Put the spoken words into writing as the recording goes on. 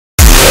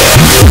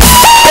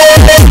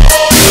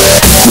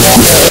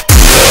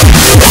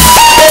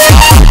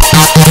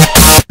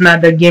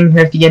Matt Game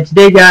here again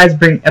today, guys.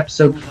 Bring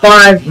episode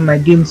 5 of my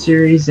Doom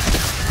series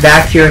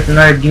back here with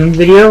another Doom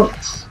video.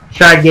 Let's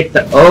try to get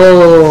the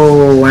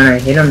when I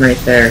hit him right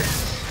there.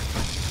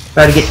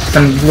 Try to get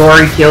some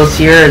glory kills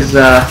here, as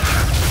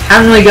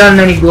haven't really gotten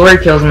many glory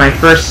kills in my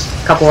first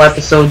couple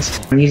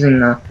episodes. I'm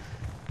using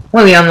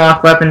one of the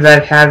unlocked weapons I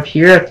have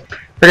here. I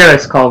forget what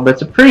it's called, but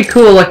it's a pretty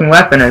cool looking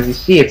weapon. As you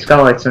see, it's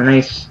got like some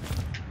nice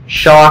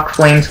shock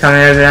flames coming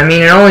out of it. I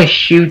mean, it only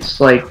shoots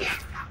like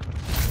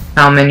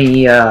how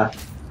many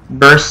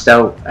bursts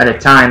out at a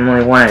time,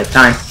 only one at a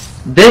time.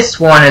 This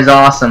one is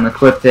awesome,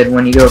 equipped it.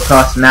 When you go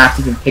across the map,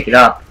 you can pick it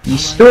up. The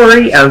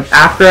story of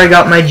after I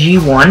got my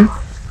G1,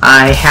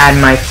 I had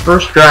my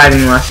first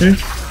driving lesson,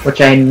 which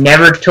I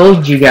never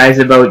told you guys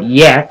about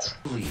yet.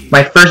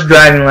 My first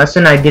driving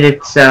lesson, I did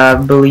it,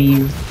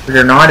 believe it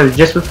or not, it was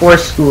just before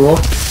school.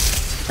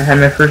 I had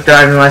my first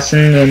driving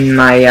lesson in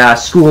my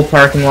school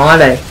parking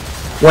lot. I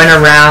went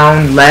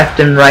around left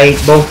and right,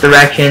 both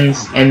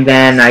directions, and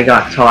then I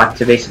got taught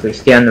to basically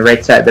stay on the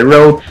right side of the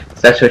road.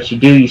 So that's what you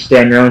do, you stay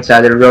on your own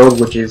side of the road,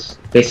 which is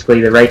basically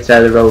the right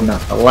side of the road,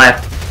 not the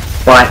left.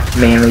 But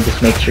mainly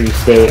just make sure you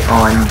stay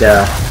on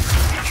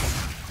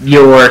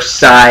your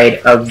side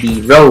of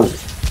the road.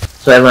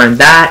 So I learned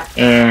that,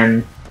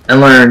 and I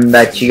learned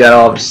that you gotta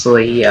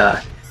obviously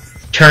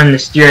turn the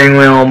steering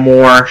wheel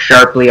more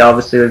sharply.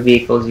 Obviously with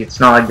vehicles, it's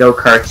not like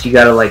go-karts, you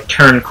gotta like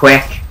turn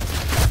quick.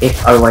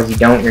 If otherwise you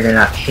don't, you're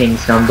gonna hitting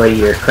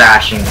somebody or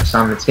crashing or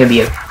something. It's gonna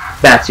be a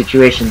bad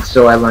situation.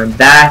 So I learned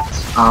that.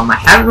 I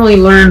haven't really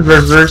learned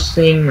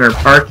reversing or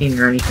parking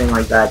or anything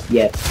like that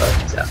yet,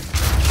 but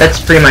that's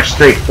pretty much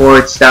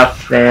straightforward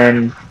stuff.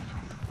 And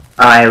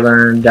I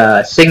learned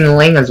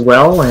signaling as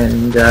well,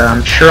 and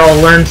I'm sure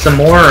I'll learn some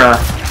more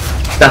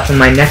stuff in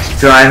my next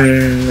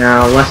driving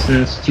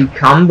lessons to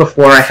come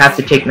before I have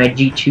to take my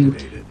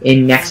G2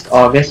 in next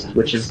August,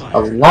 which is a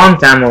long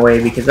time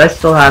away because I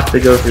still have to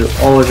go through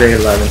all of grade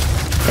 11,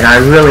 and I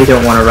really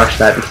don't want to rush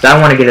that because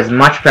I want to get as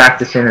much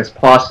practice in as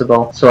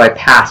possible so I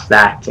pass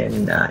that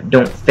and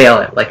don't fail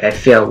it like I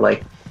failed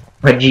like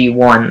my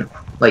G1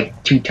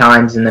 like 2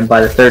 times, and then by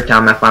the 3rd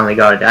time I finally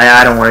got it.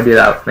 I don't want to do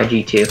that with my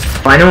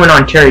G2. I know in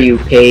Ontario you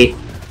pay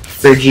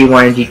for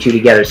G1 and G2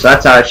 together, so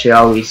that's actually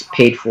always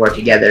paid for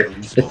together.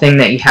 The thing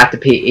that you have to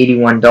pay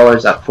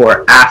 $81 up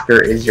for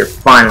after is your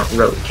final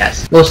road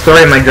test. Little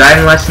story of my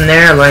driving lesson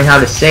there, learning how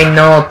to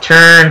signal,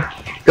 turn,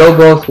 go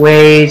both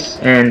ways,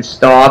 and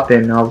stop,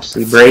 and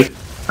obviously brake.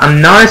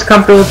 I'm not as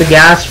comfortable with the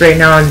gas right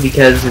now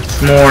because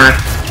it's more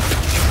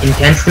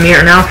intense to me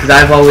right now, because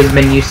I've always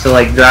been used to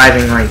like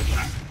driving like,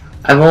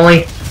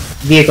 only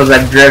vehicles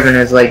I've driven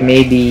is like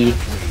maybe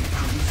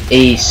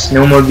a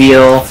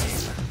snowmobile,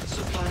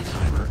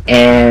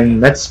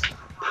 and that's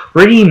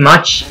pretty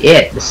much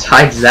it.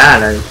 Besides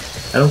that, I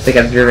don't think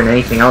I've driven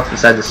anything else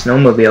besides a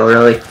snowmobile,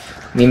 really.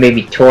 I mean,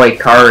 maybe toy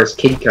cars,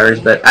 kid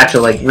cars, but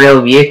actual, like,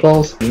 real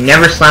vehicles, you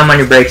never slam on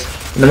your brakes.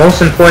 And the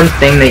most important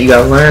thing that you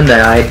gotta learn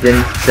that I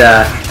didn't,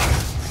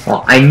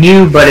 well, I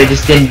knew, but I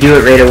just didn't do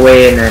it right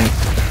away, and then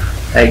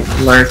I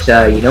learned,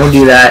 you don't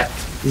do that.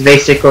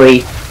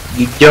 Basically,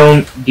 you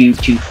don't do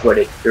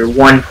 2-footed. You're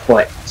 1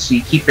 foot. So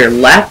you keep your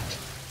left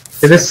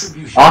to this,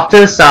 off to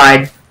the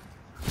side,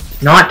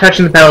 not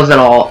touching the pedals at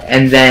all,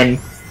 and then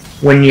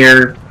when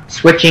you're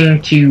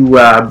switching to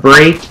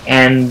brake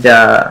and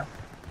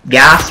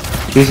gas,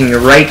 using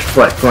your right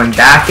foot, going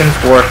back and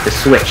forth to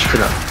switch to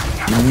them.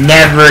 You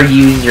never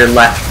use your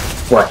left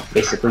foot,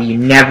 basically. You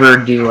never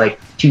do like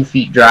 2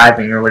 feet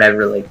driving or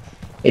whatever. Like,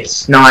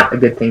 it's not a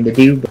good thing to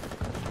do.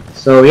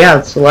 So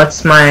yeah, so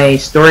that's my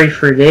story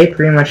for today,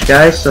 pretty much,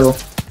 guys. So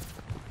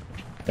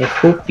I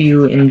hope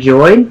you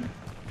enjoyed,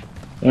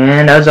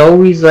 and as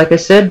always, like I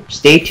said,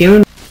 stay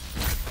tuned.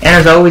 And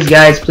as always,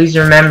 guys, please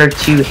remember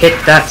to hit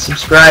that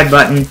subscribe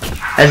button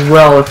as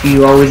well if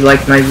you always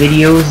like my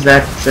videos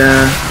that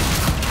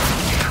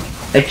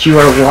that you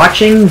are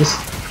watching. Just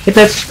hit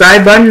that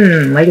subscribe button,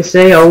 and like I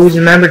say, always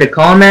remember to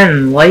comment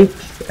and like.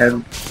 I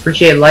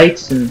appreciate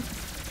likes and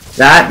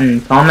that,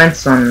 and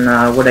comments on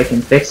what I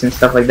can fix and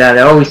stuff like that.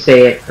 I always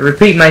say it, I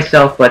repeat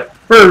myself, but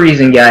for a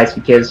reason, guys,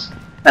 because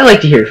I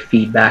like to hear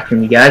feedback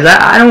from you guys.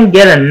 I don't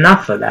get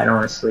enough of that,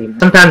 honestly.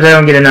 Sometimes I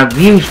don't get enough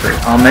views for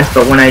comments,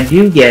 but when I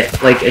do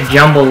get like a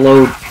jumble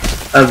load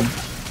of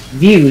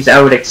views, I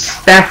would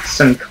expect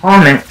some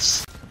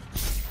comments.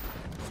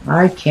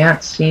 I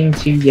can't seem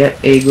to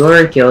get a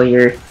glory kill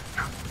here.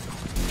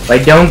 If I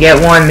don't get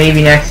one,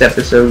 maybe next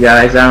episode,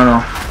 guys. I don't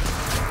know.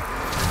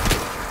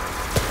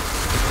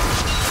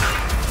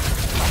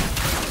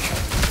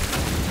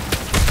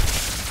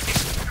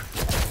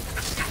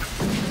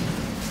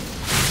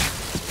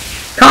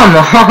 Come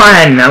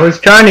on! I was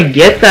trying to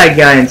get that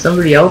guy and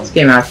somebody else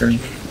came after me.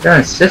 Got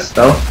an assist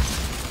though.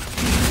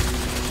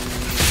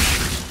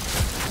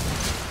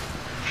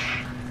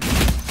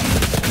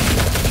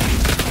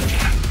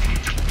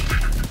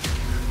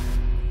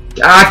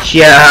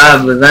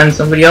 Gotcha! But then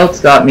somebody else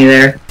got me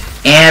there.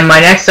 And my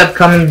next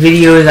upcoming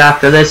videos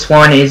after this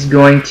one is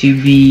going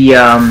to be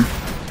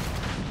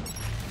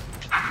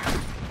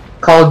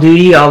Call of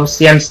Duty.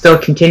 Obviously, I'm still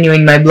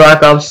continuing my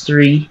Black Ops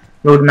 3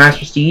 Road to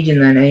Master Siege,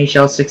 and then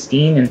NHL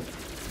 16. And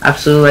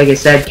absolutely, like I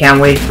said,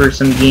 can't wait for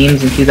some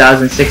games in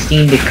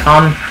 2016 to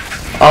come.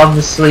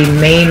 Obviously,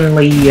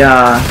 mainly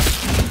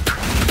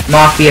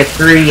Mafia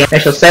 3,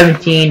 NHL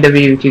 17,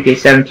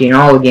 WWE2K17,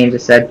 all the games I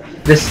said.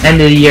 This end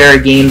of the year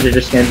games are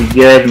just going to be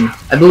good, and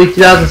I believe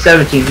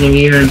 2017 is going to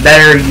be an even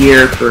better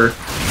year for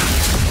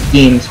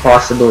games,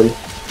 possibly.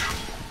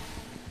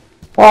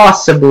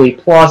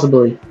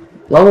 Plausibly.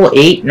 Level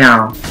 8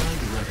 now.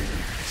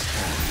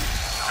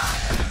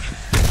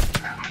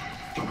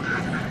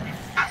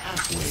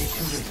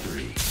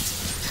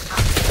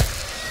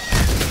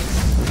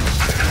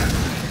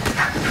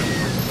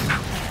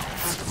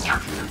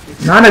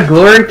 Not a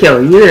glory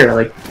kill either,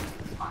 like,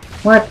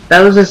 what?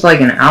 That was just like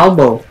an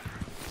elbow.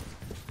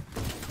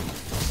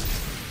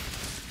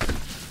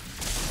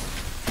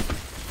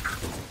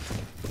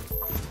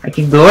 I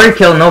can glory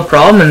kill no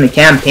problem in the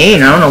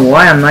campaign. I don't know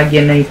why I'm not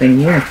getting anything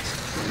here.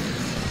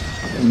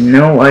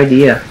 No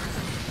idea.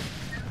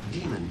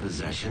 Demon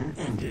possession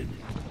ended.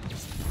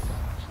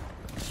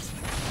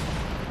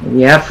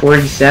 Yeah,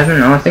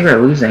 47. Oh, I think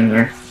we're losing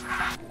here.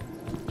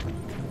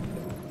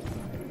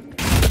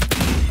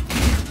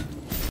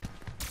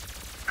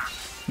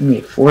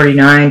 Maybe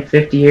 49,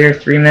 50 here,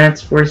 3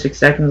 minutes, 46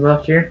 seconds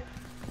left here.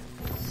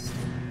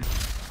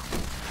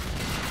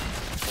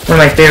 One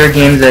of my favorite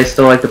games that I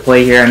still like to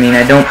play here. I mean,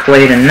 I don't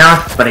play it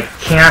enough, but I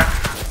can't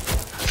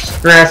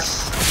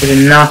stress it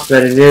enough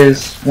that it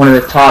is one of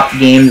the top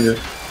games of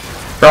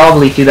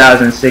probably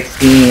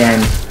 2016,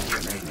 and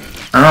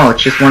I don't know,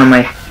 it's just one of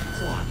my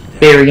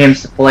favorite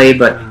games to play,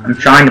 but I'm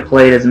trying to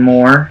play it as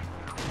more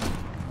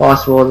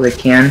possible as I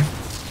can.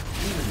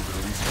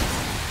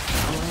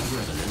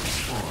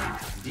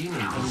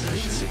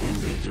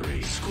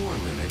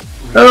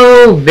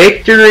 Oh,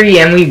 victory,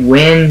 and we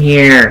win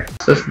here.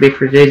 So that's the big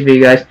for today's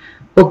video, guys.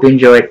 Hope you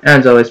enjoyed.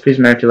 As always, please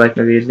remember to like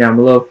my videos down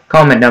below,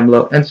 comment down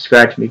below, and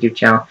subscribe to my YouTube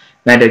channel,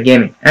 MDG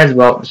Gaming. As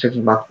well, in the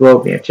description box below,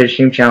 we have a Twitch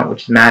stream channel,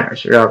 which is Matt or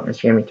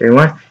Gaming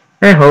 31.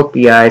 And I hope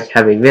you guys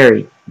have a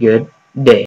very good day.